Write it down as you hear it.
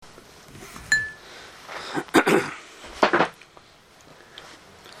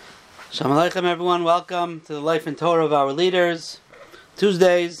Shalom Aleichem, everyone. Welcome to the Life and Torah of our leaders.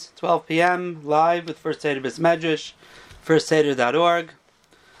 Tuesdays, 12 p.m., live with First Seder B'S Medrash, firstseder.org.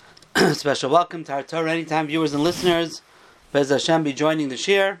 Special welcome to our Torah Anytime viewers and listeners. Bez Hashem be joining the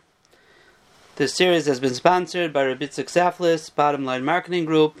Shir. This series has been sponsored by Rabbi Yitzchak Saflis, Bottom Line Marketing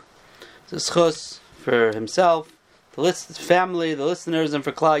Group. It's a schus for himself, the family, the listeners, and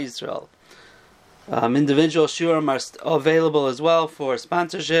for Klal Yisrael. Individual shurim are available as well for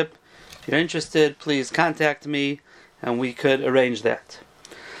sponsorship. If you're interested, please contact me and we could arrange that.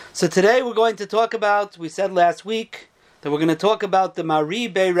 So today we're going to talk about, we said last week, that we're going to talk about the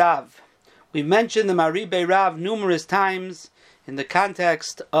Mahari Beirav. We've mentioned the Mahari Beirav numerous times in the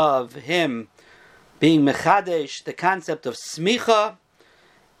context of him being Mechadesh, the concept of Semicha,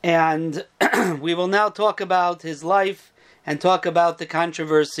 and we will now talk about his life and talk about the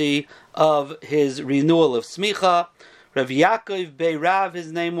controversy of his renewal of Semicha. Rav Yaakov Beirav,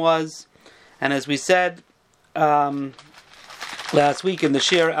 his name was, and as we said last week in the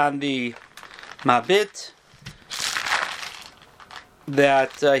shir on the Mabit,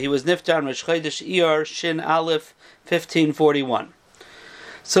 that he was Niftar on Rosh Chodesh Iyar Shin Aleph 1541.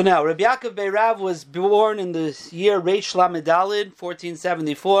 So now, Rabbi Yaakov Beirav was born in the year Reish Lamed Daled,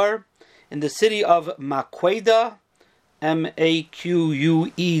 1474, in the city of Maqueda, Maqueda,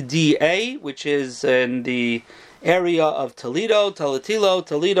 which is in the area of Toledo.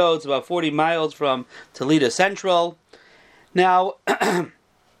 Toledo, it's about 40 miles from Toledo Central. Now,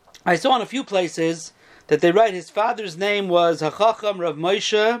 I saw in a few places that they write his father's name was HaChacham Rav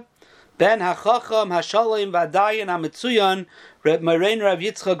Moshe ben HaChacham HaShalom V'Adayin HaMetzuyan Reb Morein Rav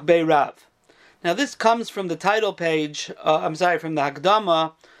Yitzchak Beirav. Now this comes from the title page, from the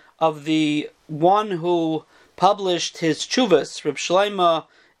Hakdama of the one who published his Chuvas, Reb Shlomo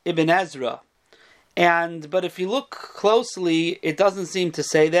Ibn Ezra. But if you look closely, it doesn't seem to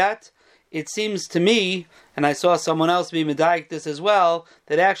say that. It seems to me, and I saw someone else be medayik this as well,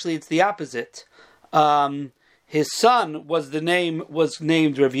 that actually it's the opposite. His son was named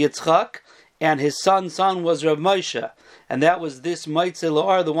Rav Yitzchak, and his son's son was Rav Moshe. And that was this Maitzeh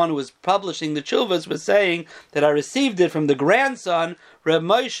La'ar, the one who was publishing the Chuvas, was saying that I received it from the grandson, Rav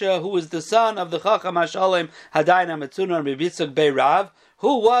Moshe, who was the son of the Chacham HaShalom Hadayin HaMetzunan Rav Yitzchak Beirav,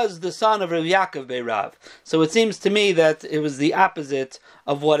 who was the son of Rav Yaakov Beirav. So it seems to me that it was the opposite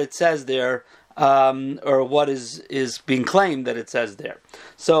of what it says there, or what is being claimed that it says there.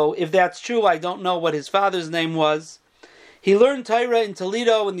 So if that's true, I don't know what his father's name was. He learned Torah in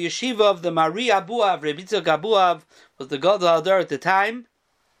Toledo in the yeshiva of the Mahari Abuav. Rabbi Yitzchak Abuav was the Gadol Hadar at the time.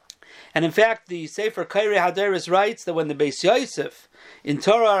 And in fact, the Sefer Kairei Hadaris writes that when the Beis Yosef in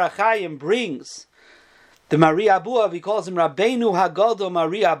Torah Arachayim brings the Mahari Abuav, he calls him Rabbeinu HaGadol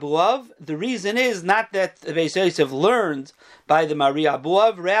Mahari Abuav. The reason is not that the Beis Yosef learned by the Mahari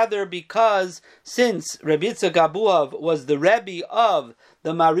Abuav, rather because since Rabbi Yitzchak Abuav was the Rebbe of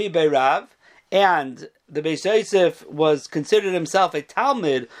the Mahari Beirav, and the Beis Yosef was considered himself a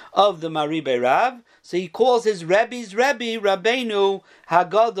Talmud of the Mahari Beirav, so he calls his Rebbe's Rebbe Rabbeinu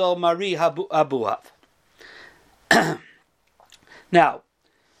HaGadol Mahari Abuav. Now,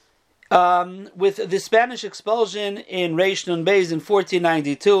 with the Spanish expulsion in Reish Nun Beis in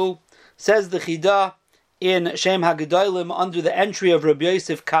 1492, says the Chida in Shem HaGedolim under the entry of Rabbi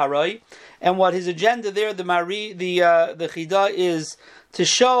Yosef Karoi, and what his agenda there, the Chida, is to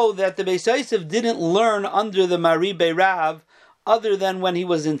show that the Beis Yosef didn't learn under the Mahari Beirav other than when he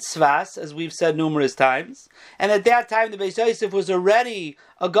was in Tzfas, as we've said numerous times. And at that time, the Beis Yosef was already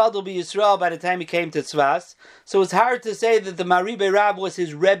a Gadol B'Yisrael by the time he came to Tzfas. So it's hard to say that the Mahari Beirav was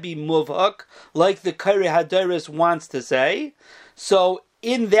his Rebbe Muvhak, like the Kairei Hadaris wants to say. So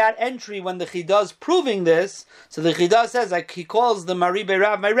in that entry, when the Chida is proving this, so the Chida says, he calls the Mahari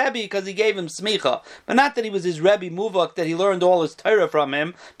Beirav my Rebbe because he gave him Semicha. But not that he was his Rebbe Muvhak, that he learned all his Torah from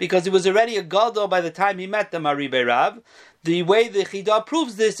him, because he was already a Gadol by the time he met the Mahari Beirav. The way the Chida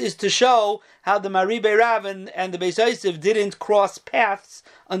proves this is to show how the Mahari Beirav and the Beis Yosef didn't cross paths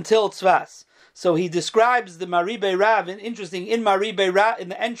until Tzfas. So he describes the Mahari Beirav, and interesting, in Mahari Beirav, in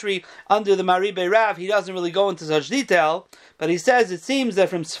the entry under the Mahari Beirav, he doesn't really go into such detail, but he says it seems that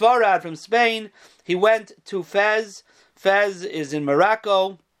from Sfarad, from Spain, he went to Fez. Fez is in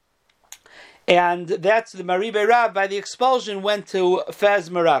Morocco, and that's the Mahari Beirav, by the expulsion, went to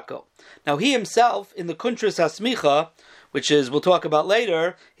Fez, Morocco. Now he himself, in the Kuntras HaSmicha, which is, we'll talk about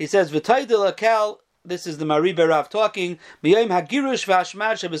later, he says, V'taydil akel this is the Mahari Berav talking, Miyayim Hagirush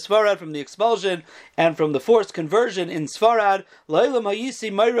Vashmad Shebesfarad, from the expulsion and from the forced conversion in Sfarad, La'ilam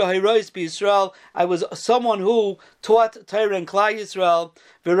Hayisi Mayra Hayrois B'Yisrael, I was someone who taught Torah and Klai Yisrael,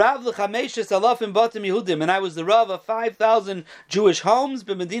 V'Rav L'Chameshes Alafim Batim Yehudim, and I was the Rav of 5,000 Jewish homes,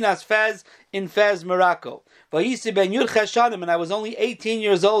 B'Medinas Fez, in Fez, Morocco. V'Yisi Ben Yud Cheshanim, and I was only 18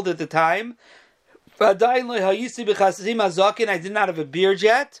 years old at the time. I did not have a beard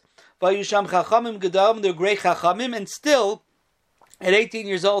yet. Vayusham Chachamim Gedalim, the great Chachamim, and still, at 18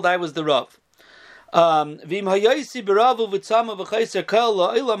 years old, I was the Rav. And even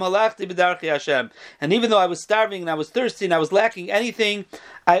though I was starving and I was thirsty and I was lacking anything,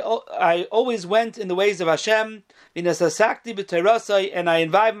 I always went in the ways of Hashem, and I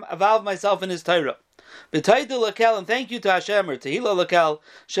involved myself in His Torah. And thank you to Hashem, or Tehillah Lakel,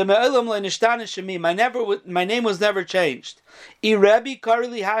 my name was never changed. If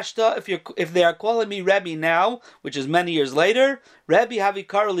they are calling me Rebbe now, which is many years later, Rebbe Havi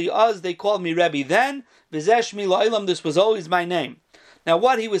Karli Oz, they called me Rebbe then, Vizeshmi La'ilam, this was always my name. Now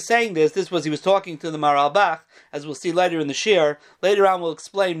what he was saying he was talking to the Maral Bach, as we'll see later in the Shir. Later on we'll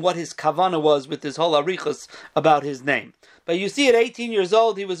explain what his kavana was with this whole arichus about his name. But you see, at 18 years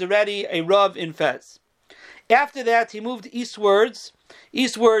old, he was already a Rav in Fez. After that, he moved eastward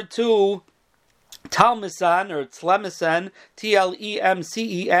to Talmisan, or Tlemcen,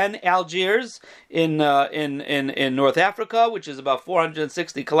 Tlemcen, Algiers, in North Africa, which is about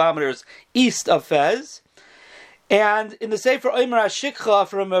 460 kilometers east of Fez. And in the Sefer Omer HaShikha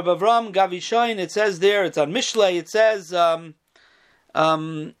from Rabbi Avram Gavishain, it says there, it's on Mishlei, it says that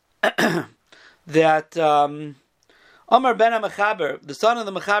Omar ben HaMechaber, the son of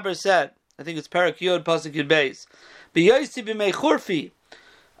the Mechaber, said, I think it's Parak Yod, Pasuk Yud Beis, B'yoysi b'mei churfi.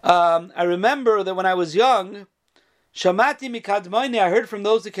 I remember that when I was young, Shamati mikadmoini, I heard from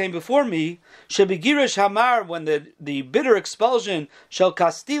those that came before me, Shebigirish Hamar, when the bitter expulsion, Shel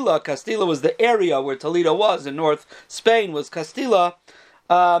Castilla was the area where Toledo was, in North Spain was Castilla,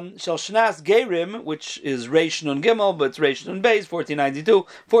 Shel Shnas Gerim, which is Reish Nun Gimel, but it's Reish Nun Beis, 1492,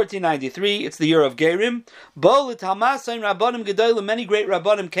 1493, it's the year of Gerim. Bo l'talmasayin Rabbanim Gedolim, many great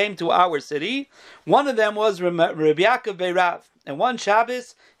Rabbanim came to our city. One of them was Rabbi Yaakov Beirav. And one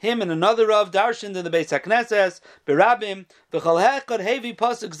Shabbos, him and another Rav darshaned in the Beis HaKnesses, Berabim, v'chol hechad hevi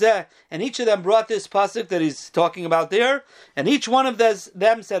pasuk zeh, and each of them brought this pasuk that he's talking about there, and each one of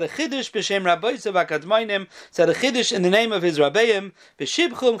them said a chiddush b'shem rabboisav akadmoinim, said a chiddush in the name of his rabbeim,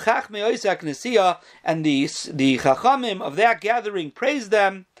 v'shibchum chachmei oisa knesiyah, and the chachamim of that gathering praised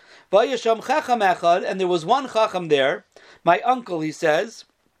them, v'yasham chacham echad, and there was one chacham there, my uncle, he says,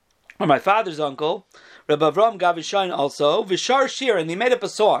 or my father's uncle, Rabbi Avram Gavishain also, Vishar Shir, and he made up a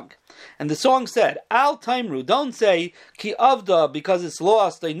song. And the song said, Al Taimru, don't say, Ki Avda, because it's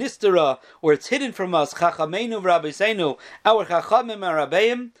lost, a Nistara, or it's hidden from us, Chachameinu v'Rabbeinu, our Chachamim and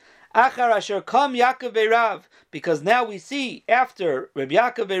Rabbeim, Achar Asher Kam Yaakov Beirav, because now we see, after Rabbi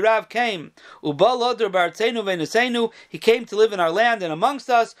Yaakov Beirav came, Ubal Adar B'Artzeinu V'Neseinu, he came to live in our land and amongst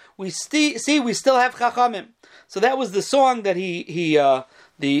us, we still have Chachamim. So that was the song that the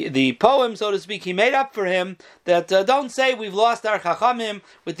poem, so to speak, he made up for him, that don't say we've lost our Chachamim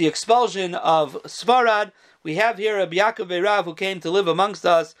with the expulsion of Sfarad. We have here Rabbi Yaakov Beirav who came to live amongst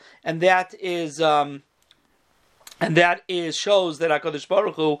us, and that is shows that HaKadosh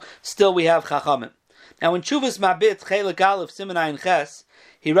Baruch Hu, still we have Chachamim. Now in Chuvas Mabit, Chelik Aleph, Siman Ayin Ches,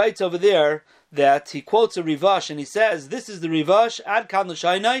 he writes over there that he quotes a Rivash, and he says, this is the Rivash, Ad Kan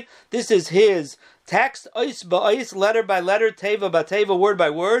L'Shainai, this is his text, ois ba'ois, letter by letter, teva ba'teva, word by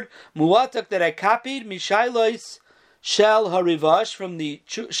word, muatak, that I copied, mishailois shel harivash, from the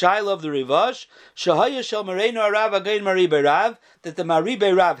shail of the rivash, shahaya shel mareinu arav again Mahari Beirav, that the Mahari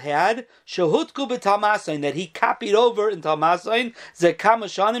Beirav had, shahutku b'talmasayin, that he copied over in Talmasayin, zekam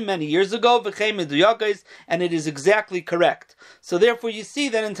ashanim, many years ago, v'chem meduyakais, and it is exactly correct. So therefore you see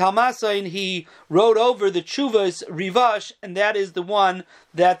that in Talmasayin he wrote over the Chuvas Rivash, and that is the one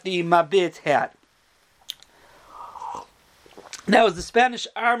that the Mabit had. Now, as the Spanish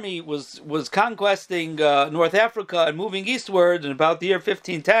army was conquesting North Africa and moving eastward in about the year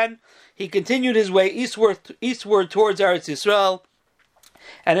 1510, he continued his way eastward towards Eretz Yisrael.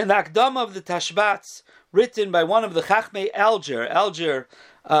 And in the Akdama of the Tashbats, written by one of the Chachmei Alger,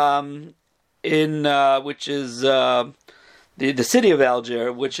 which is the city of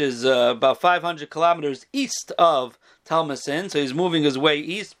Alger, which is about 500 kilometers east of Talmisan. So he's moving his way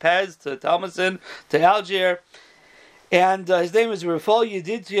east, Pez to Talmisan to Alger. And his name is Rafal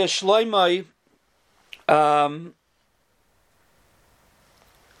Yedidya Shloimai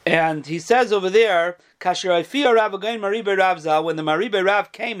And he says over there, Kasher Ifia Rav Again Maribe Ravza, when the Maribe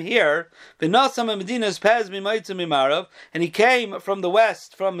Rav came here, V'nasam Medina's Pez Mimaitza Mimarav, and he came from the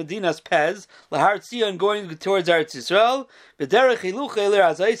west, from Medina's Pez, Lahar Tzion, going towards Eretz Yisrael, V'derech Hiluch Elir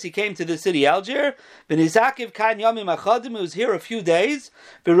Azais, he came to the city Algier, V'nizakiv Kan Yamim Achadim, he was here a few days,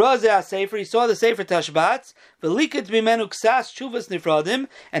 V'roze HaSefer, he saw the Sefer Tashbatz, V'liket Mimenu Ksas Chuvas Nifradim,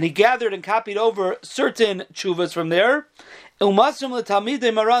 and he gathered and copied over certain chuvas from there, and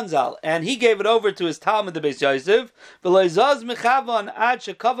he gave it over to his Talmud, the Beis Yosef. And the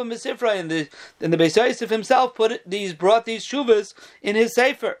Beis Yosef himself brought these shuvas in his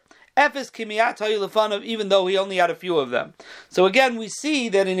sefer. Even though he only had a few of them. So again, we see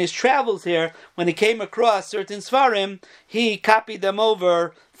that in his travels here, when he came across certain Sfarim, he copied them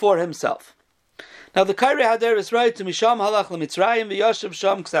over for himself. Now the Kairei Haderis writes, to Misham halach leMitzrayim v'yashav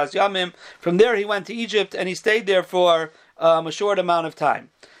sham ksas yamim. From there he went to Egypt and he stayed there for a short amount of time.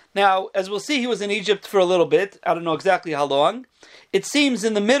 Now, as we'll see, he was in Egypt for a little bit. I don't know exactly how long. It seems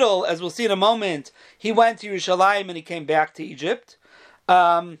in the middle, as we'll see in a moment, he went to Yerushalayim and he came back to Egypt,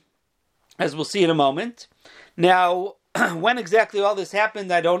 as we'll see in a moment. Now, when exactly all this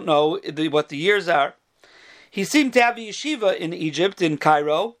happened, I don't know what the years are. He seemed to have a yeshiva in Egypt, in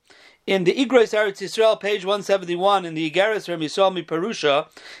Cairo. In the Igros Eretz Yisrael, page 171, in the Igeres Reb Yisrael Perusha,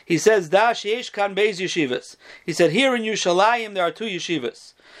 he says, Da sheyesh kan beis yeshivas. He said, here in Yerushalayim there are 2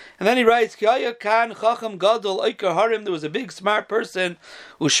 yeshivas. And then he writes, Ki haya kan chacham gadol oiker harim, there was a big smart person,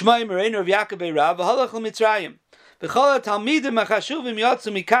 ushmai merein Rav Yaakov Rav, v'halach l'Mitzrayim. V'chol ha'talmidim ha'chashuvim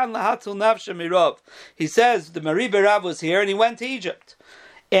yatzu mikan lahatzul nafshem mirov. He says, the Maribe Rav was here and he went to Egypt.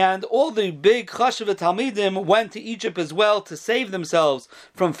 And all the big Chashuva Talmidim went to Egypt as well to save themselves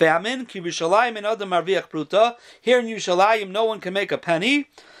from famine. Ki Yerushalayim and Adam Marviach Pruta. Here in Yerushalayim, no one can make a penny.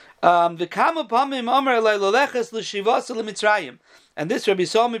 V'kama pamim amar elai leleches l'shivasa l'Mitzrayim. And this Rabbi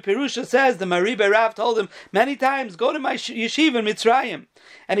Salmi Perusha says, the Maribe Rav told him many times, go to my yeshiva in Mitzrayim.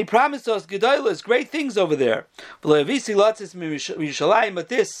 And he promised us Gedolos, great things over there. But this, Rabbi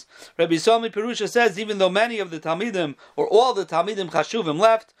Salmi Perusha says, even though many of the Talmidim, or all the Talmidim Chashuvim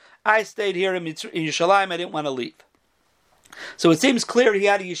left, I stayed here in Yerushalayim, I didn't want to leave. So it seems clear he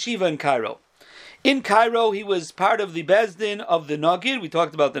had a yeshiva in Cairo. In Cairo, he was part of the Bezdin of the Nagid. We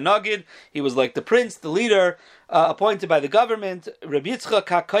talked about the Nagid. He was like the prince, the leader, appointed by the government. Rabbi Yitzchak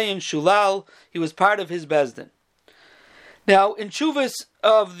HaKohen Shulal, he was part of his Bezdin. Now, in Chuvas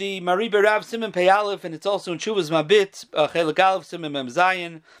of the Maribe Rav Simon Pei Aleph, and it's also in Chuvas Mabit, Chelik Aleph Simon Mem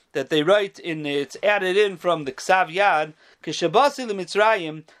Zayin, that they write in, it's added in from the Ksav Yad, Keshabasi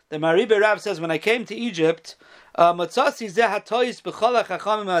LeMitzrayim, the Maribe Rav says, when I came to Egypt, I found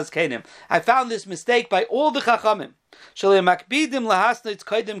this mistake by all the Chachamim.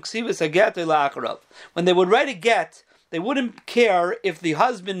 When they would write a get, they wouldn't care if the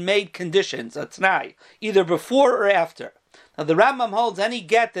husband made conditions, a t'nai, either before or after. Now the Rambam holds any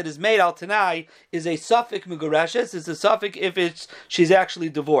get that is made al t'nai is a suffix megureshes, is a suffix if she's actually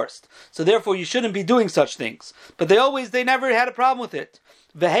divorced. So therefore you shouldn't be doing such things. But they never had a problem with it.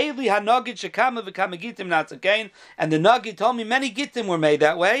 V'heili hanagid shekama v'kama gitim natzakein, and the nagid told me many gitim were made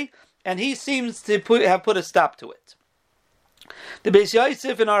that way, and he seems to have put a stop to it. The Beis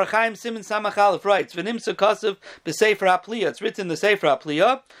Yosef in Arachaim Siman Samach Aleph writes, "V'nimsa kasav b'Sefer HaPliya." It's written in the Sefer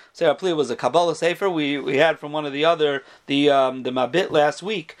HaPliya. Sefer HaPliya was a Kabbalah Sefer we had from one of the other, the Mabit last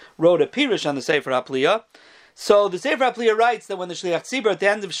week wrote a Pirush on the Sefer HaPliya. So the Sefer HaPliya writes that when the Shliach Tzibur at the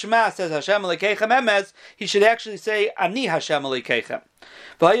end of Shema says Hashem Elokeichem Emes, he should actually say Ani Hashem Elokeichem.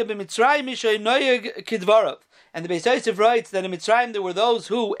 V'haya b'Mitzrayim mishay noyeg kidvarav. And the Beis Yosef writes that in Mitzrayim there were those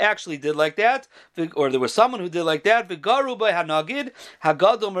who actually did like that, or there was someone who did like that. V'garu by Hanagid,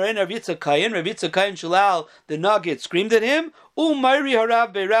 Hagadol Merein Rav Yitzchak Kayin, Rav Yitzchak Kayin Shulal, the Nagid screamed at him. Mari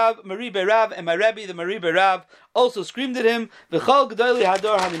Harav Beirav, Mari Beirav, and my Rebbe, the Mari Beirav, also screamed at him. V'chol Gedoli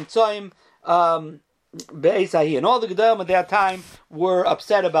Hador Hanimtzoim, Be'esahi, and all the Gedolim at that time were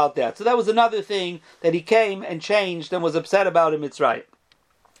upset about that. So that was another thing that he came and changed and was upset about in Mitzrayim.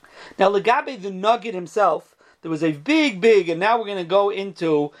 Now, Legabe the Nagid himself, there was a big, and now we're going to go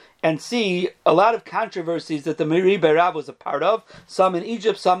into and see a lot of controversies that the Mari Beirav was a part of, some in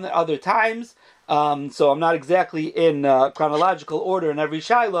Egypt, some at other times. So I'm not exactly in chronological order in every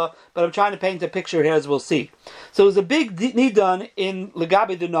Shaila, but I'm trying to paint a picture here as we'll see. So it was a big Nidan in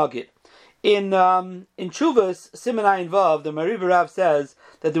Legabe the Nagid. In Chuvas, Simonai Vav, the Mari Beirav says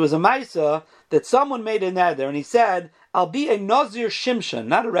that there was a Maisa that someone made a neder, and he said, I'll be a Nazir Shimshon,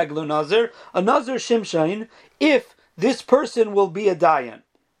 not a regular Nazir, a Nazir Shimshon, if this person will be a Dayan.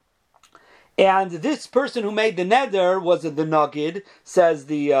 And this person who made the neder was the Nagid, says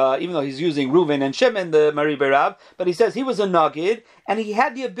even though he's using Reuven and Shimon, the Mahari Berav, but he says he was a Nagid, and he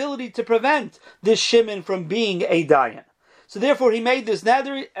had the ability to prevent this Shimon from being a Dayan. So therefore he made this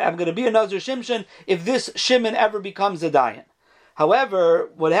neder, I'm going to be a Nazir Shimshon if this Shimon ever becomes a Dayan.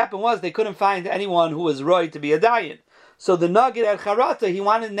 However, what happened was they couldn't find anyone who was roy to be a Dayan. So the Nagid at Charata, he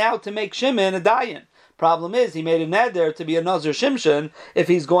wanted now to make Shimon a Dayan. Problem is, he made a neder to be a Nazir Shimshon if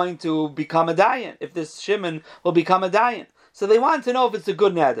he's going to become a Dayan, if this Shimon will become a Dayan. So they want to know if it's a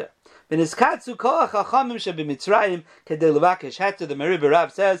good neder. The Mahari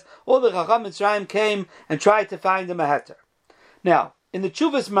Berav says, all the Chacham Mitzrayim came and tried to find him a heter. Now, in the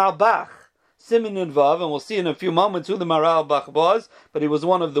Chuvas Malbach, Simin and Vav, and we'll see in a few moments who the Malbach was, but he was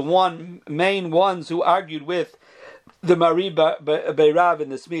one of the main ones who argued with the Mahari Berav in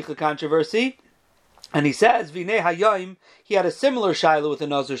the Semicha controversy. And he says, Vinei Hayom, he had a similar shaila with the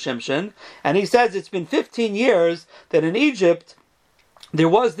Nazir Shimshon, and he says it's been 15 years that in Egypt there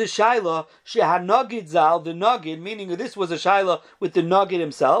was this shaila, Shehad Nagid Zal, the Nagid, meaning this was a shaila with the Nagid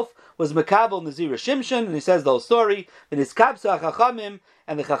himself, was Mekabel Nazir Shimshon, and he says the whole story, and his Kapsa Chachamim,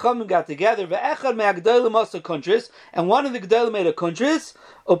 and the Chachamim got together, Ve'echad me'agdolim asa kuntris, and one of the Gdolim made a kuntris,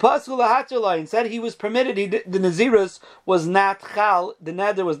 Upasul lahatzerlai, and said he was permitted, the Nazirus was not chal, the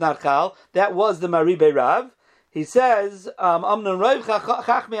neder was not chal, that was the Mahari Berav. He says, Amnon Roiv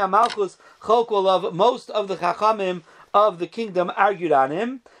Chachmei HaMalchus Cholku Alav, most of the Chachamim of the kingdom argued on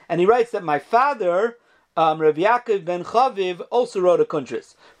him, and he writes that my father, Rabbi Yaakov ben Chaviv, also wrote a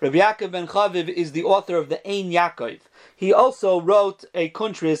kuntris. Rabbi Yaakov ben Chaviv is the author of the Ein Yaakov. He also wrote a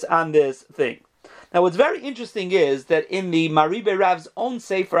kuntris on this thing. Now, what's very interesting is that in the Mahari Berav's own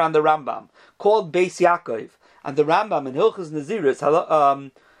sefer on the Rambam, called Beis Yaakov, and the Rambam in Hilchos Naziris,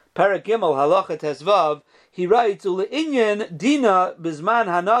 Perek Gimel, Halacha Tesvav, he writes, Ule'inyan dina bizman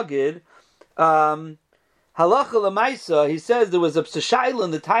hanagid, Halacha Lamaisa, he says there was a psashayla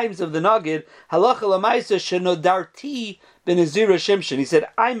in the times of the Nagid, Halacha Lamaisa shenodarti ben Nazira Shimshon. He said,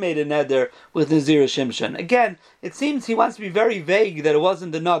 I made a neder with Nazira Shimshon. Again, it seems he wants to be very vague that it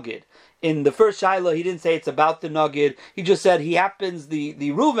wasn't the Nagid. In the first Shiloh, he didn't say it's about the Nagid. He just said he happens, the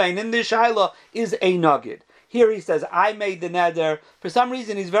Ruvain in this Shiloh is a Nagid. Here he says, I made the neder. For some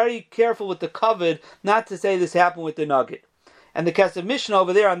reason, he's very careful with the kavod not to say this happened with the Nagid. And the Kesef Mishnah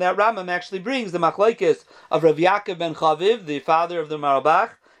over there on that Rambam actually brings the machlokes of Rav Yaakov ben Chaviv, the father of the Malbach,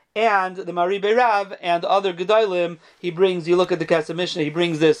 and the Mahari Berav and other Gedolim. He brings, you look at the Kesef Mishnah, he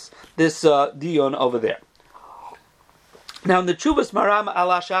brings this dion over there. Now in the Chuvas Maram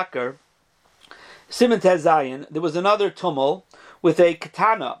Ala Shakar, Siman Tez Zayin, there was another tumul with a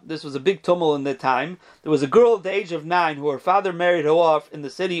katana. This was a big tumul in the time. There was a girl at the age of 9 who her father married her off in the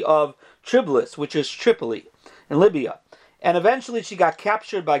city of Tripoli, which is Tripoli, in Libya. And eventually she got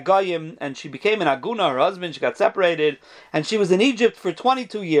captured by Goyim, and she became an Aguna, her husband, she got separated, and she was in Egypt for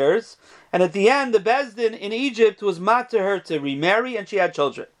 22 years, and at the end, the Bezdin in Egypt was mat to her to remarry, and she had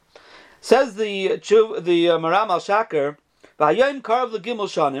children. Says the Maram al-Shakar, V'hayom karav l'gimel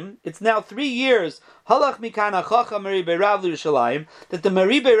shanim, it's now 3 years, halach mikana chacha Mahari Berav l'Yerushalayim, that the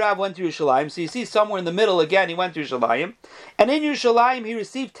Mahari Berav went to Yerushalayim, so you see somewhere in the middle again, he went to Yerushalayim, and in Yerushalayim he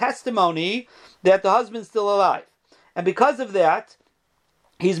received testimony that the husband's still alive. And because of that,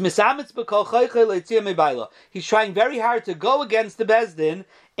 he's misamitz b'kol chaychay leitzia mebayla. He's trying very hard to go against the Bezdin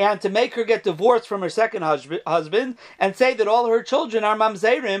and to make her get divorced from her second husband and say that all her children are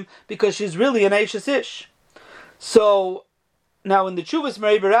mamzerim because she's really an Eishes Ish. So now in the Chuvas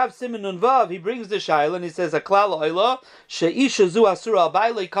Mahari Berav Siman Nun Vav, he brings the shaila and he says, Aklal oila sheisha zu asur al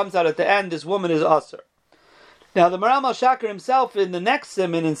bayla. He comes out at the end, this woman is asur. Now the Maram al-Shakar himself in the next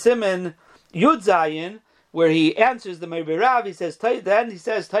Siman, in Siman Yud Zayin, where he answers the Mahari Berav, he says,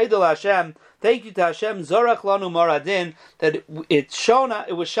 Taidul Hashem, thank you to Hashem, Zorach Lanu Moradin, that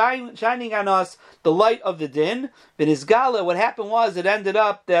it was shining on us the light of the din. V'nizgala, what happened was, it ended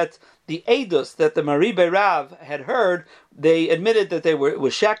up that the Eidos that the Mahari Berav had heard, they admitted that it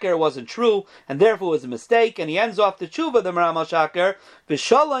was sheker, it wasn't true, and therefore it was a mistake, and he ends off the tshuva, the Maram al-Shakar,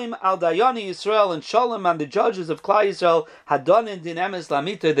 V'shalom al dayani Yisrael, and shalom on the judges of Klal Yisrael, Hadonin din emes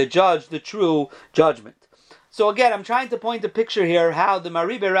lamita, the judge, the true judgment. So again, I'm trying to point a picture here how the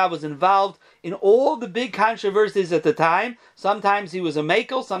Mahari Berav was involved in all the big controversies at the time. Sometimes he was a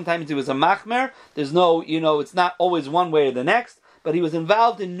Mekel, sometimes he was a Machmer. There's no, it's not always one way or the next. But he was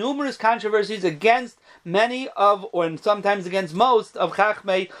involved in numerous controversies against many of, or sometimes against most of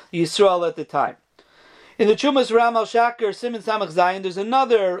Chachmei Yisrael at the time. In the Chumas Ram al-Shakar, Siman Samach Zayin, there's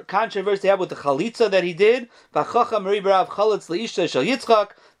another controversy with the Chalitza that he did. V'chacha Mahari Berav Chalitz Leisha Shel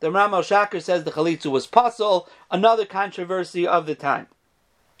Yitzchak. The Ram al-Shakar says the Chalitza was pasul, another controversy of the time.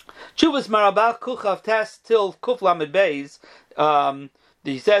 Chuvas Marabach Kuchav Test till Kuf Lamed Beis.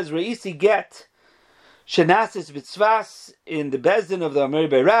 He says Reisi get Shenasis Vitzvas in the Bezdin of the Amir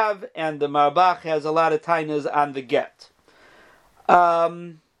Beirav, and the Marabach has a lot of tainas on the get.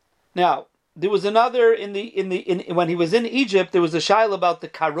 Now there was another when he was in Egypt. There was a shaila about the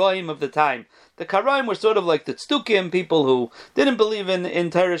karoim of the time. The karoim were sort of like the tzdukim, people who didn't believe in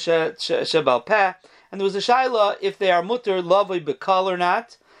Torah Shebal Peh, and there was a shaila if they are mutter lavoi bekal or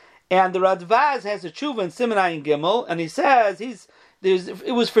not. And the Radvaz has a tshuva in Simonai and Gimel, and he says it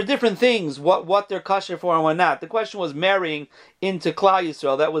was for different things what they're kosher for and what not. The question was marrying into Klal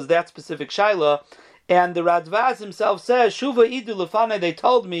Yisrael. That was that specific shaila. And the Radvaz himself says, Shuva idu lefane, they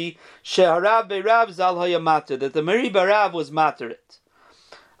told me, Sheharav beirav zal haya mater, that the Mari Barav was materit.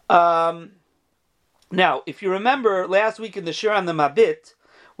 Now, if you remember, last week in the Shir on the Mabit,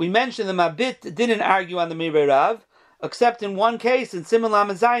 we mentioned the Mabit didn't argue on the Mari Barav, except in one case, in Siman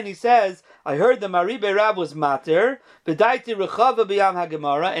Lamed Zayin, he says, I heard the Mari Barav was mater, B'daiti rechava b'yam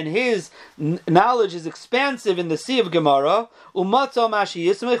ha-Gemara, and his knowledge is expansive in the sea of Gemara, u'matza mashi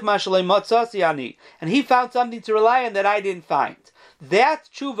yismich mashalei matza siyani, and he found something to rely on that I didn't find. That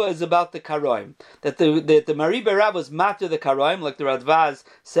tshuva is about the karoim, that the Mari Barav was mater the karoim, like the Radvaz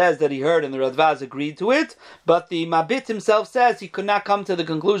says that he heard, and the Radvaz agreed to it, but the Mabit himself says he could not come to the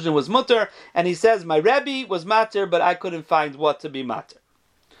conclusion it was mutter, and he says, my Rebbe was mater, but I couldn't find what to be mater.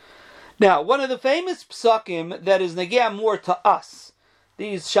 Now, one of the famous psakim that is negeah more to us,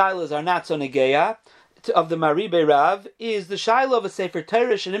 these shilas are not so negeah, of the Mari Barav, is the shilah of a Sefer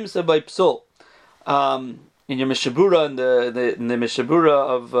Torah shenimsa by Psul. In your Mishabura, in the Mishabura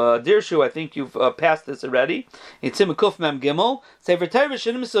of Dirshu, I think you've passed this already. It's Kuf Mem Gimel. Sefer Torah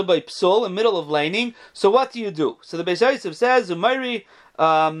shenimsa by Psul, in middle of laning. So what do? So the Beis Yosef says, Umari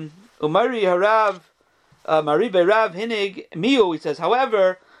Harav, Mari Barav Hinig Miu. He says,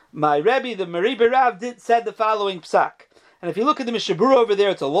 however, my Rebbe, the Mari Barav, said the following psak. And if you look at the Mishabura over there,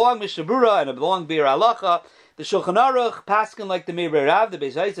 it's a long Mishabura and a long Bir Halacha. The Shulchan Aruch paskin like the Mari Barav, the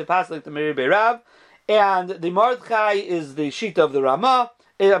Beis Yosef paskin like the Mari Barav, and the Mordechai is the sheet of the Ramah.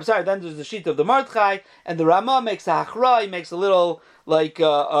 Then there's the sheet of the Mordechai, and the Ramah makes a hachra, he makes a little like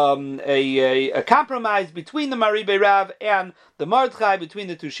a compromise between the Mari Barav and the Mordechai, between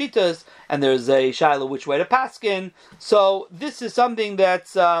the two shitas, and there's a shaila which way to paskin. So this is something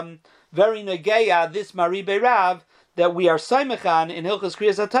that's very negeya, this Mari Barav, that we are Semichan in Hilchos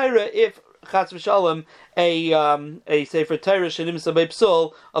Kriyas HaTorah if Chatz v'Shalom a Sefer Torah shenimsa by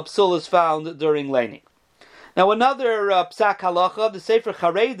Psul, a Psul is found during laning. Now another psak halacha, the Sefer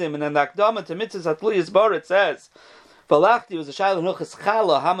Charedim in an Akdama to Mitzvahs Hatliyas Bar, it says, Valachti was a shaila in Hilchos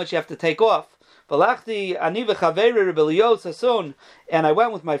Chala, how much you have to take off. Valachti ani v'chaveri Rebbe Elio Sasun, and I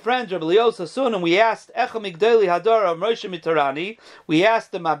went with my friend Rebbe Elio Sasun, and we asked Echa Migdali Hadar of Moshe Mitarani. We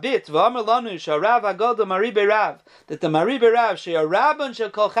asked the Mabit V'Amar Lanu Sharav Hagol Mari Barav, that the Mari Barav She'Arabban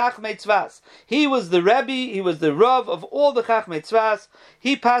Shel Kol Chachmei Tzvas. He was the Rebbe, he was the Rav of all the Chachmei Tzvas.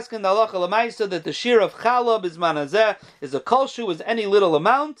 He paskin the halacha l'maisa that the shir of Challah Bizmanazeh is a kolshu, is any little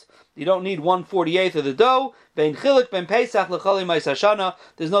amount. You don't need 1/48 of the dough. Bein chilik ben Pesach l'choli ma'isashana.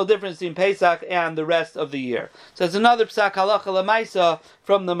 There's no difference between Pesach and the rest of the year. So it's another psak halacha l'maisa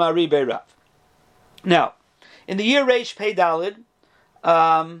from the Mari Barav. Now, in the year Reish Pei Dalid,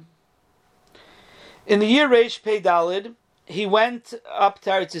 he went up to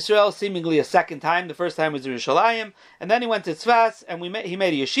Eretz Yisrael seemingly a second time. The first time was in Yerushalayim, and then he went to Tzfas, and he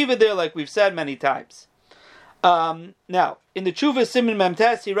made a yeshiva there, like we've said many times. Now, in the Tshuva Siman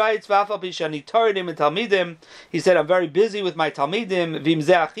Memtes, he writes, "V'afal pishani taridim and talmidim." He said, "I'm very busy with my talmidim,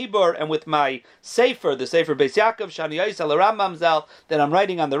 v'imzeh achibor, and with my sefer, the sefer Beis Yaakov, shani yisal Rambam zal, that I'm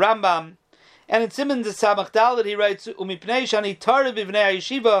writing on the Rambam." And in Siman Samach Dalet, he writes, "Umipnei shani tariv b'vnei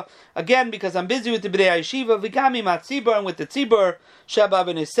yeshiva." Again, because I'm busy with the b'nei yeshiva, v'gami matzibor, and with the tzibor, sheba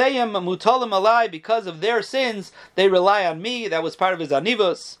b'nisayim mutalim alai, because of their sins, they rely on me. That was part of his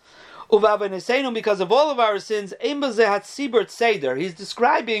anivus. Because of all of our sins, he's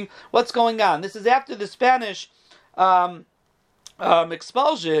describing what's going on. This is after the Spanish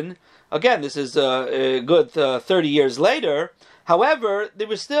expulsion. Again, this is a good 30 years later. However, they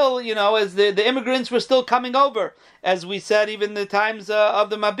were still, as the immigrants were still coming over. As we said, even the times of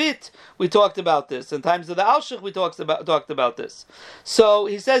the Mabit, we talked about this. In times of the Alshich, we talked about this. So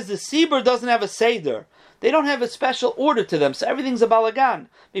he says the Sibur doesn't have a Seder. they don't have a special order to them, so everything's a balagan.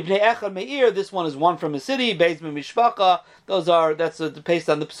 This one is one from a city, Beizmin Mishpacha. That's based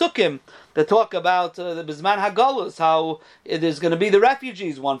on the Psukim that talk about the Bizman Hagalus, how there's going to be the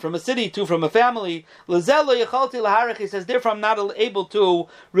refugees, one from a city, two from a family. He says, therefore I'm not able to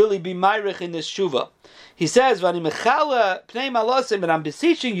really be Mayrich in this Shuvah. He says, and I'm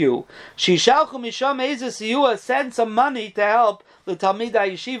beseeching you, send some money to help the Talmid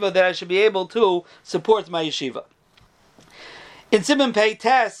HaYeshiva that I should be able to support my yeshiva. In Simon Pei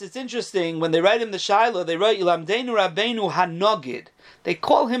Tes, it's interesting, when they write him the Shiloh, they write, Yilamdeinu Rabbeinu HaNogid. They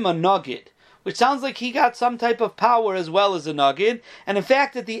call him a Nogid, which sounds like he got some type of power as well as a Nogid. And in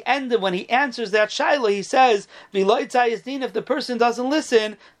fact, at the end, when he answers that Shiloh, he says, if the person doesn't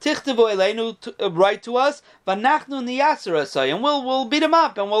listen, Tichtavu Eleinu, write to us, Vanachnu Niyasar Asay, and we'll beat him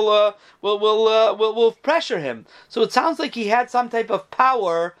up, and we'll pressure him. So it sounds like he had some type of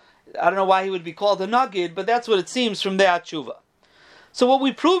power. I don't know why he would be called a Nogid, but that's what it seems from that Tshuva. So what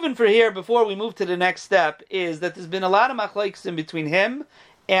we've proven for here, before we move to the next step, is that there's been a lot of machlokes in between him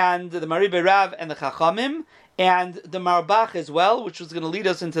and the Mahari Rav and the Chachamim, and the Marbach as well, which was going to lead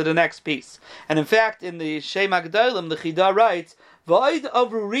us into the next piece. And in fact, in the Shem HaGedolim, the Chidah writes, besides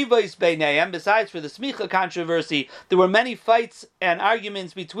for the Semicha controversy, there were many fights and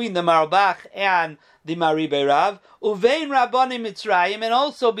arguments between the Marbach and the Mahari Rav, Uvein Rabbanim Mitzrayim, and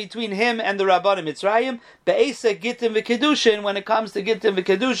also between him and the Rabbanim Mitzrayim, Be'esa Gittin V'Kedushin, when it comes to Gittin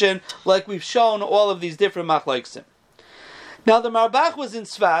V'Kedushin, like we've shown all of these different machloksim. Now the Marbach was in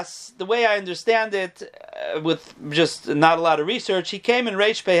Sfas. The way I understand it, with just not a lot of research, he came in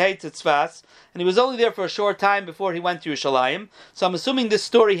Reish Pei to Sfas, and he was only there for a short time before he went to Yerushalayim. So I'm assuming this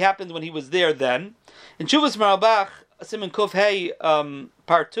story happened when he was there then. In Shuvas Marbach, Simon Kuf Hey,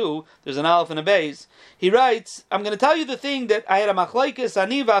 part 2, there's an Aleph and a Beis, he writes, I'm going to tell you the thing that I had a machlokes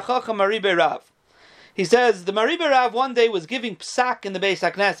ani v'achacham Mahari Rav. He says, the Mahari Rav one day was giving psak in the Beis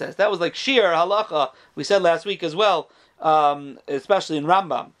HaKnesses. That was like shir, halacha, we said last week as well, especially in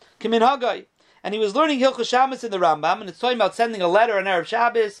Rambam. Kimin Hagai. And he was learning Hilchos Shabbos in the Rambam, and it's talking about sending a letter on Erev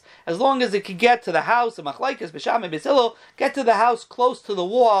Shabbos, as long as it could get to the house, of Machlokes, B'Shamai, B'Silo, get to the house close to the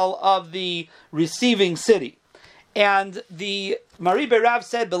wall of the receiving city. And the Mahari Rav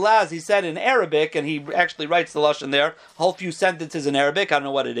said, Belaz, he said in Arabic, and he actually writes the Lashon there, a whole few sentences in Arabic, I don't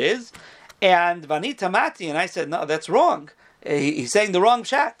know what it is, and Vanita Mati, and I said, no, that's wrong. He's saying the wrong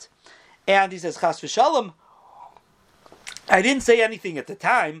pshat. And he says, Chas v'shalom, I didn't say anything at the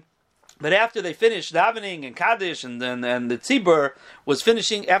time, but after they finished davening and Kaddish, and the Tzibur was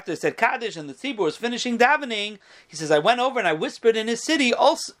finishing, after they said Kaddish and the Tzibur was finishing davening, he says, I went over and I whispered in his city,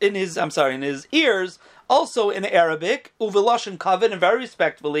 also in his ears, also in Arabic, uveloshen kavod, and very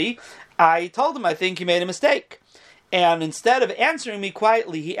respectfully, I told him I think he made a mistake. And instead of answering me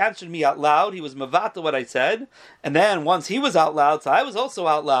quietly, he answered me out loud. He was mavata what I said. And then once he was out loud, so I was also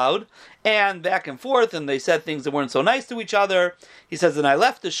out loud. And back and forth, and they said things that weren't so nice to each other. He says, and I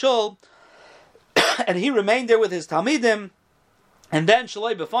left the shul, and he remained there with his talmidim. And then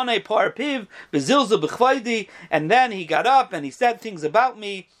Shaloi B'fonei Par Piv B'Zilzu B'Chvaydi. And then he got up and he said things about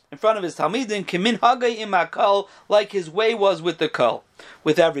me in front of his talmidim, Kimin Hagai Im HaKol, like his way was with the kol,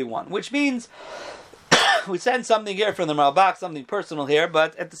 with everyone. Which means we send something here from the Malbach, something personal here,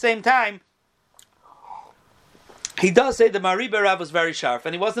 but at the same time, he does say the Mahari Rav was very sharp,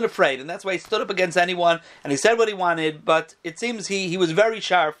 and he wasn't afraid, and that's why he stood up against anyone, and he said what he wanted, but it seems he was very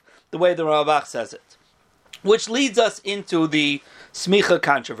sharp, the way the Malbach says it. Which leads us into the Semicha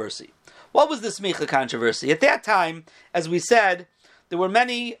controversy. What was the Semicha controversy? At that time, as we said, there were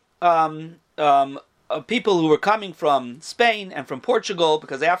many people who were coming from Spain and from Portugal,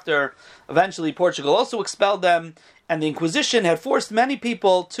 because after eventually Portugal also expelled them, and the Inquisition had forced many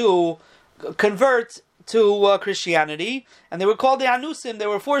people to convert to Christianity, and they were called the Anusim. They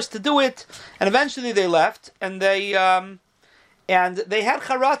were forced to do it, and eventually they left, and they had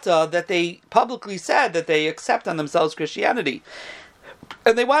charata that they publicly said that they accept on themselves Christianity.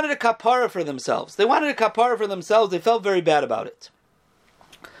 And they wanted a kapara for themselves. They felt very bad about it.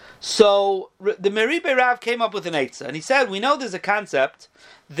 So the Mahari Rav came up with an eitzah, and he said, we know there's a concept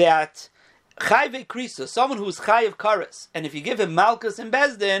that chayve krisa, someone who's chay of kares, and if you give him malchus and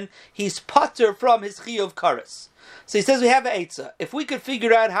bezdin, he's pater from his chay of kares. So he says we have an eitzah. If we could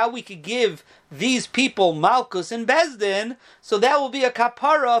figure out how we could give these people malchus and bezdin, so that will be a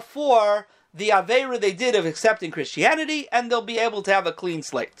kapara for the aveira they did of accepting Christianity, and they'll be able to have a clean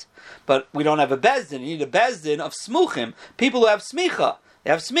slate. But we don't have a bezdin. You need a bezdin of smuchim, people who have smicha. They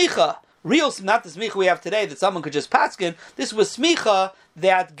have smicha, real, not the smicha we have today that someone could just paskin. This was smicha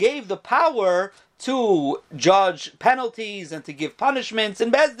that gave the power to judge penalties and to give punishments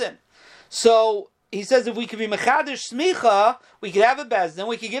in Bezdin. So he says if we could be mechadish smicha, we could have a bezdin,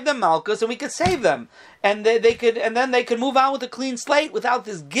 we could give them malchus, and we could save them, and then they could move on with a clean slate without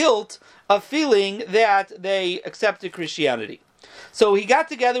this guilt of feeling that they accepted Christianity. So he got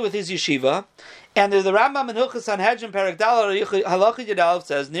together with his yeshiva, and the Rambam in Hilchos Sanhedrin Perek Daled Halacha Yud Aleph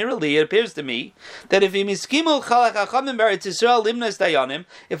says, nearly it appears to me that if miskimu chalach chachamim b'Eretz Yisrael limnas dayanim,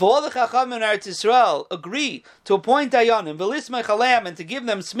 if all the chachamim in Eretz Yisrael agree to appoint dayanim, v'lismei chalam, and to give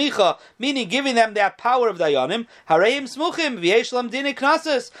them smicha, meaning giving them that power of dayanim, hareim smuchim v'yesh lam dinei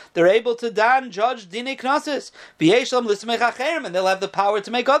knases, they're able to judge dinei knases, v'yesh lam lismei chacherim, and they'll have the power to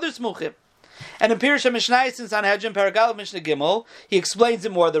make other smuchim. And in Pirush HaMishnayos in Sanhedrin, Paragal Mishnah Gimel, he explains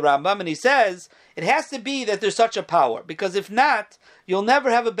it more, the Rambam, and he says, it has to be that there's such a power, because if not, you'll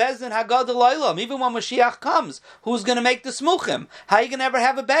never have a Bezdin Hagad Olam. Even when Mashiach comes, who's going to make the Smuchim? How are you going to ever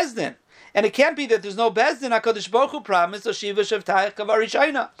have a Bezdin? And it can't be that there's no Bezdin. HaKadosh Baruch Hu promised, Oshiva Shavtayach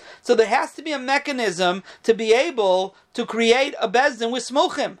Kavarishayna. So there has to be a mechanism to be able to create a Bezdin with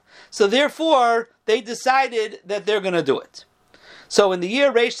Smuchim. So therefore, they decided that they're going to do it. So in the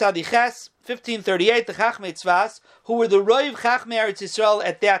year Reish Tzadiches, 1538, the Chachmei Tzvas, who were the Roiv Chachmei Eretz Yisrael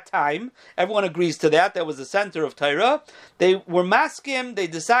at that time, everyone agrees to that, that was the center of Torah, they were maskim, they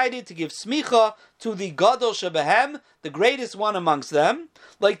decided to give smicha to the Gadol Shebehem, the greatest one amongst them,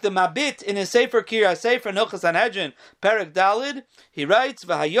 like the Mabit in his Sefer Kirya Sefer Hilchos Sanhedrin, Perek Daled, he writes,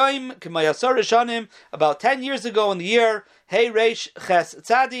 V'hayoim k'mayasar rishonim, about 10 years ago in the year, Hey Reish Ches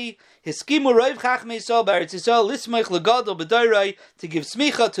Tzadi, Hiskimu Roiv Chachmei Yisrael B'Eretz Yisrael Lismech LeGadol B'Doirei, to give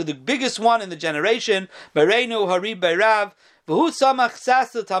smicha to the biggest one in the generation, Bereinu Hari Beirav, V'hu Samach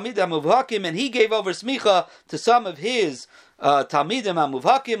Sasa Talmid HaMuvhakim, and he gave over smicha to some of his Talmidim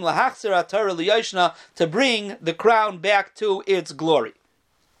HaMuvhakim, Lahachzer HaTorah L'Yoshna, to bring the crown back to its glory.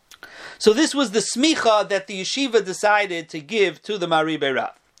 So this was the smicha that the yeshiva decided to give to the Mahari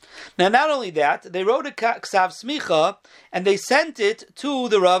Beirav. Now, not only that, they wrote a ksav smicha and they sent it to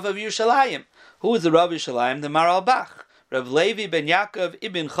the Rav of Yerushalayim. Who is the Rav of Yerushalayim? The Maral Bach, Rav Levi ben Yaakov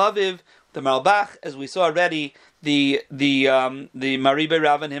ibn Chaviv. The Maral Bach, as we saw already, the Mahari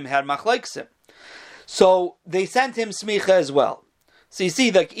Beirav and him had machlokes. So they sent him smicha as well. So you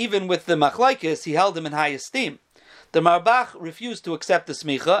see, like even with the machlokes, he held him in high esteem. The Marbach refused to accept the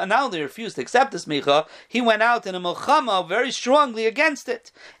smicha, and not only refused to accept the smicha, he went out in a milchama very strongly against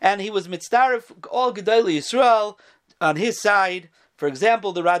it, and he was mitzdaref all Gedolei Yisrael on his side. For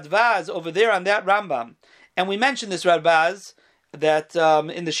example, the Radbaz over there on that Rambam, and we mentioned this Radbaz that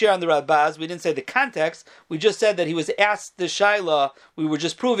in the share on the Radbaz, we didn't say the context. We just said that he was asked the shaila. We were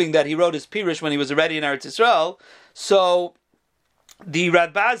just proving that he wrote his pirush when he was already in Eretz Yisrael. So the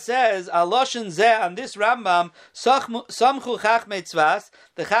Radbaz says, Aloshen Zeh, on this Rambam, Samchu Chachmei Tzvas,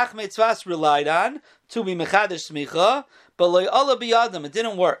 the Chachmei Tzvas relied on to be Mechadesh Smicha, but Loi Ola Biyadam, it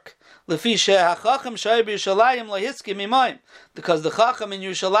didn't work. Lefi Shehachacham Shai B'Yerushalayim Lo Hiskim Imayim, because the Chacham in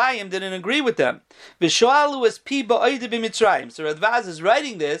Yerushalayim didn't agree with them. V'shoalu es pi ba'oide b'Mitzrayim. So Radbaz is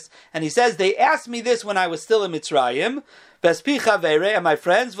writing this, and he says, they asked me this when I was still in Mitzrayim, Vespi Chavere, and my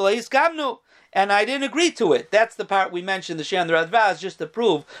friends, V'lo Hiskamnu, and I didn't agree to it. That's the part we mentioned, the Sheh and the Radbaz, just to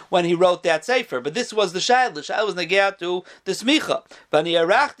prove when he wrote that sefer. But this was the Shayl. The Shayl was negea to the Smicha. V'ani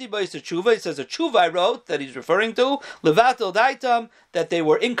arachti b'is tshuva. He says a tshuva I wrote that he's referring to levatel daitam, that they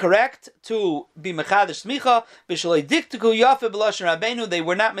were incorrect to be mechadesh smicha. V'shalei diktiku yafe b'lashon Rabbeinu. They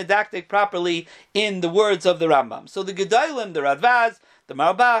were not medactic properly in the words of the Rambam. So the Gedolim, the Radbaz, the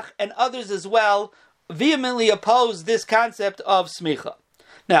Marbach, and others as well vehemently opposed this concept of smicha.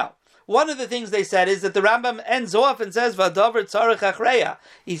 Now, one of the things they said is that the Rambam ends off and says, V'adavar tzarech achreya.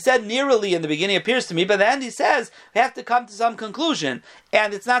 He said nearly in the beginning, appears to me, but at the end he says, we have to come to some conclusion.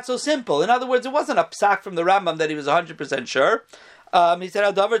 And it's not so simple. In other words, it wasn't a psak from the Rambam that he was 100% sure. He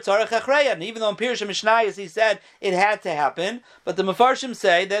said, Adavar tzarech achreya. And even though in Pirush HaMishnayos he said it had to happen, but the Mefarshim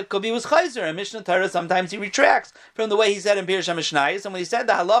say that Kobi was chayzer. And Mishnah Torah sometimes he retracts from the way he said in Pirush HaMishnayos. And when he said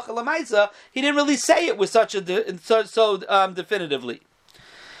the halacha l'maisa, he didn't really say it with such a definitively.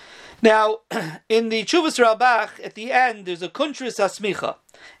 Now, in the Chuvas Ralbach, at the end, there's a Kuntris HaSmicha.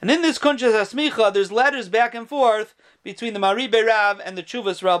 And in this Kuntris HaSmicha, there's letters back and forth between the Mahari Beirav and the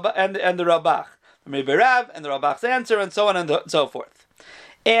Chuvas Ralbach and the Ralbach. The Mahari Beirav and the Ralbach's answer, and so on and so forth.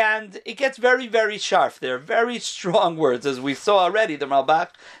 And it gets very, very sharp. They're very strong words. As we saw already, the Ralbach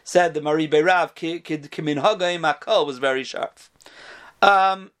said the Mahari Beirav, Kimin Hagay Makol, was very sharp.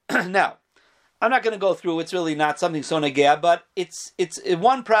 Now, I'm not going to go through. It's really not something so negea, but it's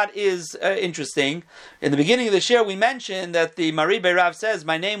one prat is interesting. In the beginning of the share, we mentioned that the Mahari Beirav says,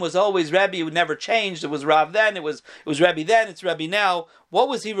 "My name was always Rebbe; it never changed. It was Rav then. It was Rebbe then. It's Rebbe now." What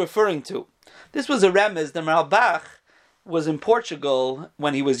was he referring to? This was a remez. The Maral Bach was in Portugal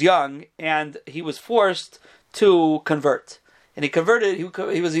when he was young, and he was forced to convert. And he converted. He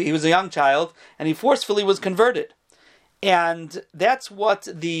was a young child, and he forcefully was converted. And that's what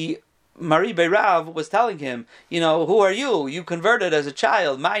the Mahari Beirav was telling him. Who are you? You converted as a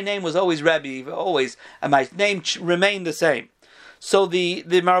child. My name was always Rebbe, always, and my name remained the same. So the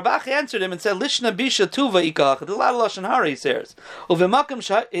Marabach answered him and said, "Lishna bisha tuva ikach." There's a lot of lashon hara, he says.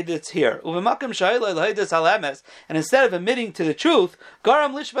 It's here. And instead of admitting to the truth,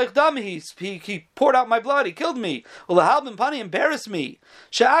 garam lishvach dam, he poured out my blood. He killed me. Ulahalbim pani, embarrassed me.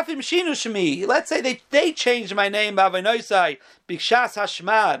 Sha'afim shinu shemi. Let's say they changed my name. Bavanoisai bikshas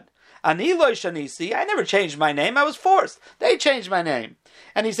hashmad. Ani lo shanisi. I never changed my name. I was forced. They changed my name.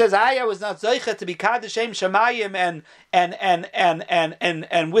 And he says, I was not zeicha to be kadeshem shamayim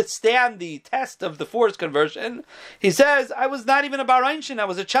and withstand the test of the forced conversion. He says, I was not even a baranshin, I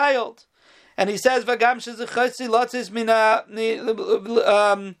was a child. And he says, Vagam shezechotzi lotzis mina.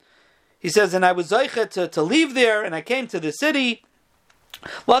 He says, and I was zeicha to leave there, and I came to the city.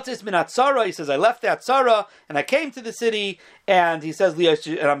 Lotzis min atzara. He says, I left that tzara and I came to the city. And he says, and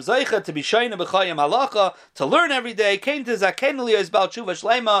I'm zeicha to be shayna b'chayim halacha, to learn every day. Came to zaken liyos bal tshuva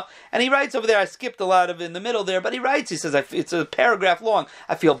shlema. And he writes over there, I skipped a lot of in the middle there, but he writes, he says, it's a paragraph long.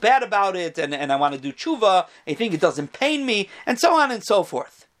 I feel bad about it, and I want to do tshuva. I think it doesn't pain me, and so on and so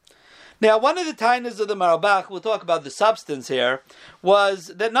forth. Now, one of the tainas of the Marabach, we'll talk about the substance here,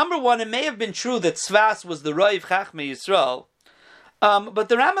 was that number one, it may have been true that Tzvas was the Roiv Chachmei Yisrael. But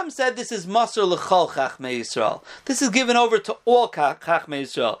the Rambam said this is Masr L'chol Chachmei Yisrael. This is given over to all Chachmei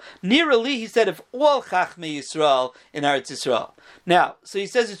Yisrael. Nearly, he said, if all Chachmei Yisrael in Eretz Yisrael. Now, so he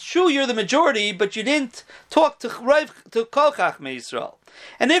says it's true you're the majority, but you didn't talk to Kol Chachmei Yisrael.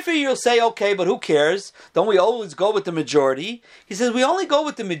 And if you'll say, okay, but who cares? Don't we always go with the majority? He says we only go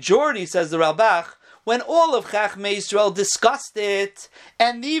with the majority, says the Rambach, when all of Chachmei Yisrael discussed it,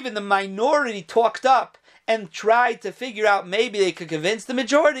 and even the minority talked up and tried to figure out maybe they could convince the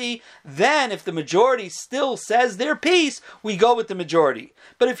majority, then if the majority still says their piece, we go with the majority.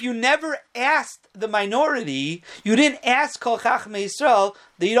 But if you never asked the minority, you didn't ask Kol Chachmei Yisrael,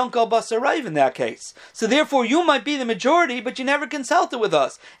 then you don't go basarayv in that case. So therefore you might be the majority, but you never consulted with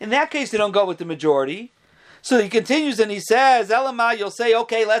us. In that case, you don't go with the majority. So he continues and he says, Elamah, you'll say,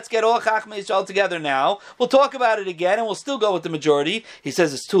 okay, let's get all Chachmei Yisrael together now. We'll talk about it again and we'll still go with the majority. He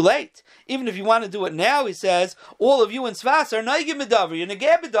says it's too late. Even if you want to do it now, he says, all of you in Tzvas are Naigim Medavar, you're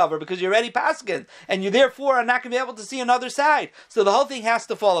Negeh Medavar, because you're already Paskin, and you therefore are not going to be able to see another side. So the whole thing has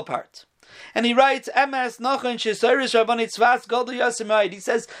to fall apart. And he writes, Emes Nachon Shesorish Rabbanei Tzvas Gadol Yasemayid. He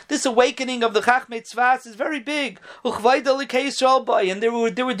says this awakening of the Chachmei Tzvas is very big. Uchvayda Likei Yisrael Bay, and they were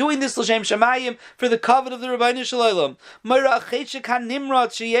doing this l'shem Shamayim for the covet of the Rebbeinu Shalom. Moira Cheshek HaNimrod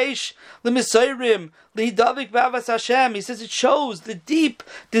Sheyesh L'Misayrim L'Hidavik B'Avas Hashem. He says it shows the deep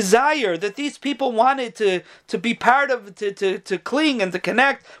desire that these people wanted to be part of, to cling and to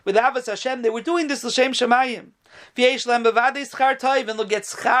connect with Avas Hashem. They were doing this l'shem Shamayim. And they'll get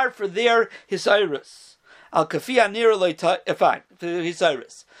schar for their hisayrus. Fine, for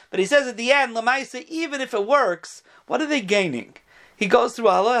hisayrus. But he says at the end, Lamaisa, even if it works, what are they gaining? He goes through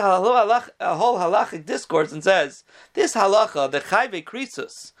a whole halachic discourse and says, this halacha, the chayve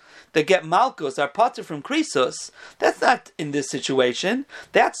krisus, that get malchus, are pater from krisus, that's not in this situation.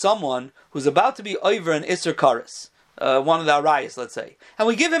 That's someone who's about to be over an iser karis. One of the arayas, let's say, and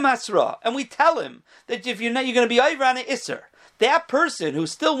we give him asra, and we tell him that if you're going to be over on an iser, that person who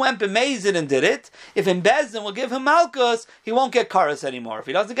still went b'mezid and did it, if in Bezdin will give him malchus, he won't get karas anymore. If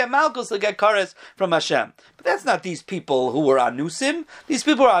he doesn't get malchus, he'll get karas from Hashem. But that's not these people who were anusim. These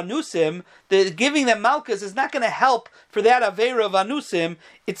people are anusim. Giving them malchus is not going to help for that avera of anusim.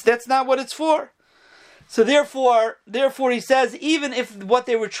 That's not what it's for. So therefore, he says, even if what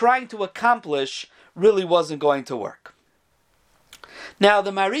they were trying to accomplish really wasn't going to work. Now,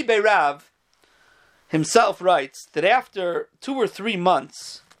 the Mahari Beirav himself writes that after 2 or 3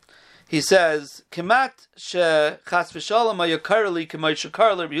 months, he says, "Kemat she chas v'shalom hayakarli k'may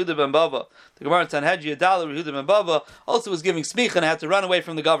shekar Rabbi Yehuda ben Bava." The Gemara in Sanhedrin Yadal, Rabbi Yehuda ben Bava also was giving smicha and had to run away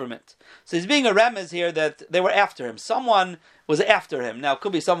from the government. So he's being a remez here that they were after him. Someone was after him. Now, it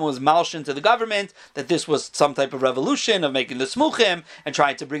could be someone was malshin to the government, that this was some type of revolution of making the smuchim and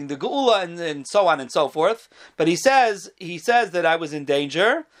trying to bring the geula and so on and so forth. But he says that I was in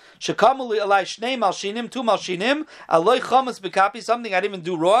danger. Shekamuli alai shnei malshinim, 2 malshinim, aloi chamas bekapi, something I didn't even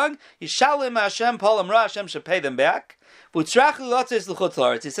do wrong. Yishalim Hashem palam ra, Hashem should pay them back. He said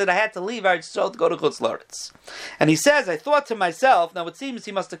I had to leave Eretz Yisrael to go to Chutz Laretz. And he says, I thought to myself, now it seems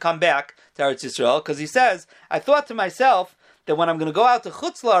he must have come back to Eretz Yisrael, because he says, I thought to myself that when I'm going to go out to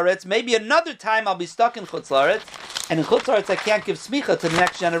Chutz La'aretz, maybe another time I'll be stuck in Chutz La'aretz, and in Chutz La'aretz I can't give smicha to the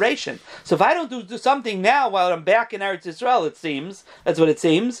next generation. So if I don't do something now while I'm back in Eretz Yisrael, it seems, that's what it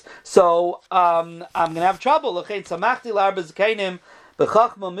seems, so I'm going to have trouble. He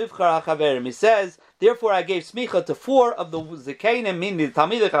says, therefore I gave smicha to 4 of the Zekanim, meaning the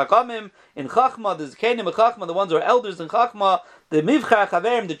Talmidei Chachamim in Chachma, the Zekanim in Chachma, the ones who are elders in Chachma, the Mivchar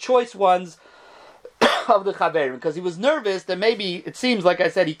Chaverim, the choice ones of the Chaverim, because he was nervous that maybe, it seems, like I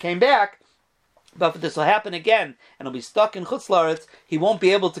said, he came back, but if this will happen again, and he'll be stuck in Chutz La'aretz, he won't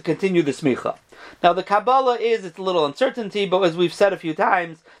be able to continue the smicha. Now the Kabbalah it's a little uncertainty, but as we've said a few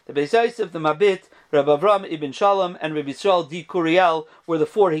times, the Beis Yosef, the Mabit, Rabbi Avram ibn Shalom, and Rabbi Yisrael di Kuriel were the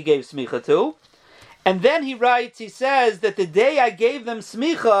 4 he gave smicha to. And then he writes, he says that the day I gave them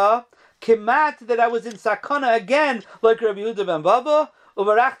smicha, kemat, that I was in sakana again, like Rabbi Yehuda ben Baba,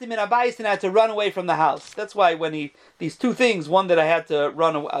 uvarachtim in abayis, and I had to run away from the house. That's why when these 2 things, one that I had to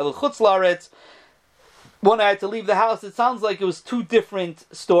run away, Chutz La'aretz, one I had to leave the house, it sounds like it was 2 different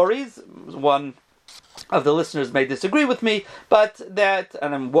stories. One of the listeners may disagree with me, but that,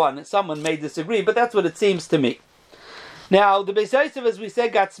 and someone may disagree, but that's what it seems to me. Now, the Beis Yosef, as we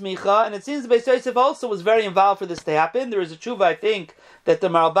said, got smicha, and it seems the Beis Yosef also was very involved for this to happen. There is a tshuva, I think, that the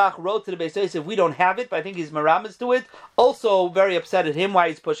Maralbach wrote to the Beis Yosef. We don't have it, but I think he's maramis to it. Also very upset at him, why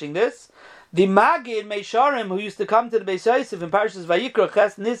he's pushing this. The Magid Meisharim, who used to come to the Beis Yosef in Parshas Vayikra,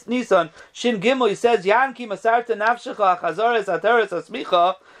 Ches Nisan, Shin Gimel, he says, Yanki Masarta Nafshecha, Chazares Atares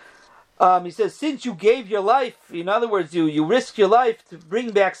Asmicha. He says, since you gave your life, in other words, you risked your life to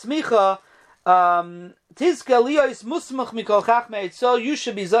bring back smicha, Tizka liyos musmach mikol chachmei, so you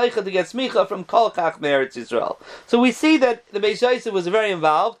should be zaycha to get smicha from kol chachmei Eretz Yisrael. So we see that the Beis Yosef was very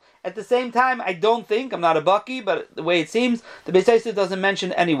involved. At the same time, I don't think, I'm not a baki, but the way it seems, the Beis Yosef doesn't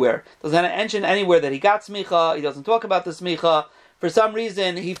mention anywhere that he got smicha. He doesn't talk about the smicha. For some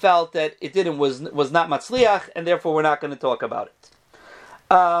reason, he felt that it was not matzliach, and therefore we're not going to talk about it.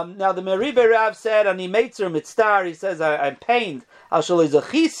 Now the Meribah Rav said, "Ani meitzer mitztar." He says, "I'm pained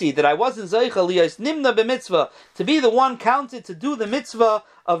that I wasn't zeicha liyos nimna b'mitzvah, to be the one counted to do the mitzvah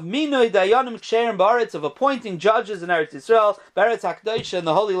of minoi dayanim ksherim ba'aretz, of appointing judges in Eretz Yisrael, b'aretz hakdosha, in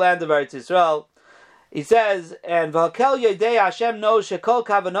the holy land of Eretz Yisrael." He says, "And v'hakel yedei Hashem knows shekol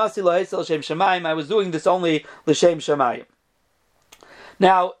kavanasi lo'esel shem shamayim. I was doing this only l'shem shamayim."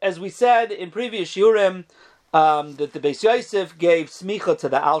 Now, as we said in previous shiurim, that the Beis Yosef gave smicha to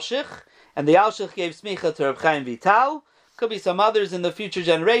the Alshich, and the Alshich gave smicha to Reb Chaim Vital. Could be some others in the future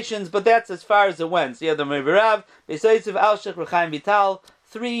generations, but that's as far as it went. So you have the Mevirav, Beis Yosef, Alshich, Reb Chaim Vital,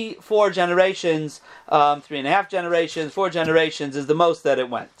 4 generations, 3.5 generations, 4 generations is the most that it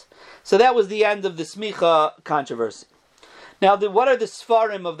went. So that was the end of the smicha controversy. Now, what are the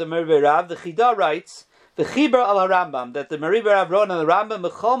Sfarim of the Mevirav? The Chida writes, the Chiber al Rambam, that the Meribah Rav wrote on the Rambam,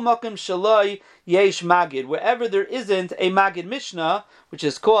 B'chol Mokim Shaloi Yesh Magid, wherever there isn't a Magid Mishnah, which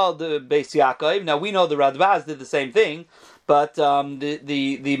is called the Beis Yaakov. Now we know the Radbaz did the same thing, but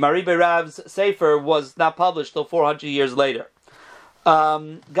the Meribah Rav's Sefer was not published till 400 years later.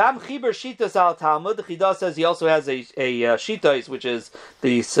 Gam Chiber Shitas al Talmud. The Chida says he also has a Shitas, which is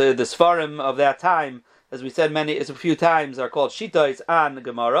the Sfarim of that time. As we said a few times, are called Shitas on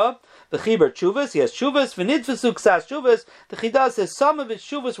Gemara. The Chiber Chuvas, he has Chuvas, V'nidfesu Ksas Chuvas. The Chida says some of his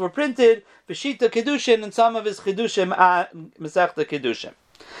Chuvas were printed, V'shita Kedushin, and some of his Chedushim, Masechta Kedushim.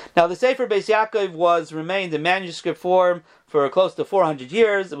 Now the Sefer Beis Yaakov remained in manuscript form for close to 400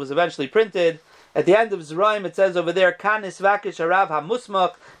 years. It was eventually printed. At the end of Zeraim, it says over there, Kanis Vakish Rav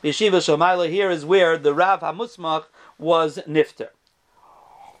HaMusmach, Yeshiva Shomayla. Here is where the Rav HaMusmach was Nifter.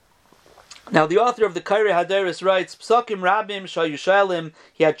 Now, the author of the Kairei Hadaris writes, Psakim Rabim Shayushalim.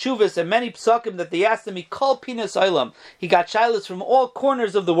 He had chuvas and many psakim that they asked him. He called Pinas Olam. He got shilas from all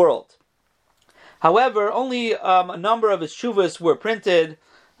corners of the world. However, only a number of his chuvas were printed,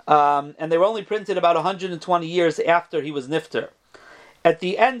 and they were only printed about 120 years after he was nifter. At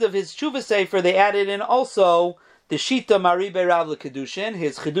the end of his chuvah sefer, they added in also the Shita Maribeh Rav LeKedushin,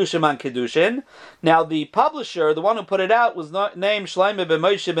 his Chedushim on Kedushin. Now, the publisher, the one who put it out, was named Shlomo ben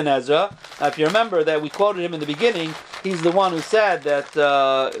Moshe ben Ezra. Now, if you remember that we quoted him in the beginning, he's the one who said that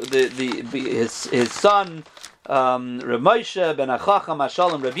his son, Reb Moshe ben Achacham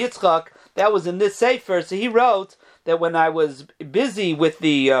Hashalom Reb Yitzchak, that was in this sefer. So he wrote that when I was busy with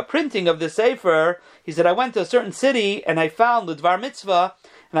the printing of this sefer, he said, I went to a certain city and I found the Dvar Mitzvah,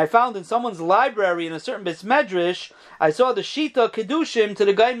 and I found in someone's library in a certain Beis Medrash, I saw the Shita Kedushim to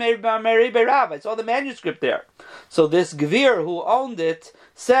the guy Meribeh Rav. I saw the manuscript there. So this Gvir who owned it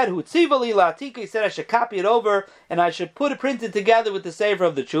said, "Hutzivali la'atika." He said I should copy it over and I should put it printed together with the Sefer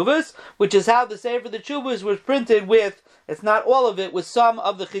of the Tshuvos, which is how the Sefer of the Tshuvos was printed with. It's not all of it, with some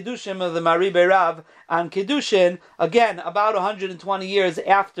of the Chidushim of the Mahari Beirav on Kiddushin. Again, about 120 years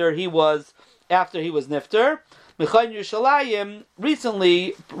after he was nifter. Mechayin Yerushalayim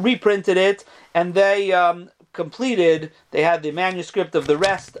recently reprinted it, and they they had the manuscript of the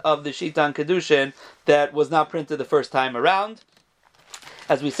rest of the Shitan Kedushin that was not printed the first time around.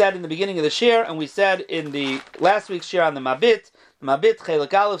 As we said in the beginning of the shir, and we said in the last week's shir on the Mabit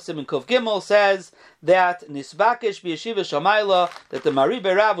Chelik Aleph Siman Kuf Gimel says that Nisbakish B'Yeshiva Shamayla, that the Mahari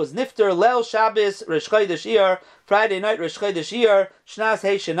Beirav was nifter Leil Shabbos Rosh Chodesh Iyar, Friday night Rosh Chodesh Iyar, Shnas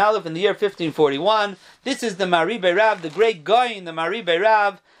Hei Shin Aleph, in the year 1541. This is the Mahari Beirav, the great Goyin, the Mahari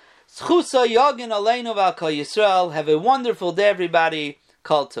Beirav. Zchusa Yogin Aleinu V'Al Kol Yisrael. Have a wonderful day, everybody.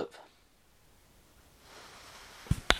 Kol Tov.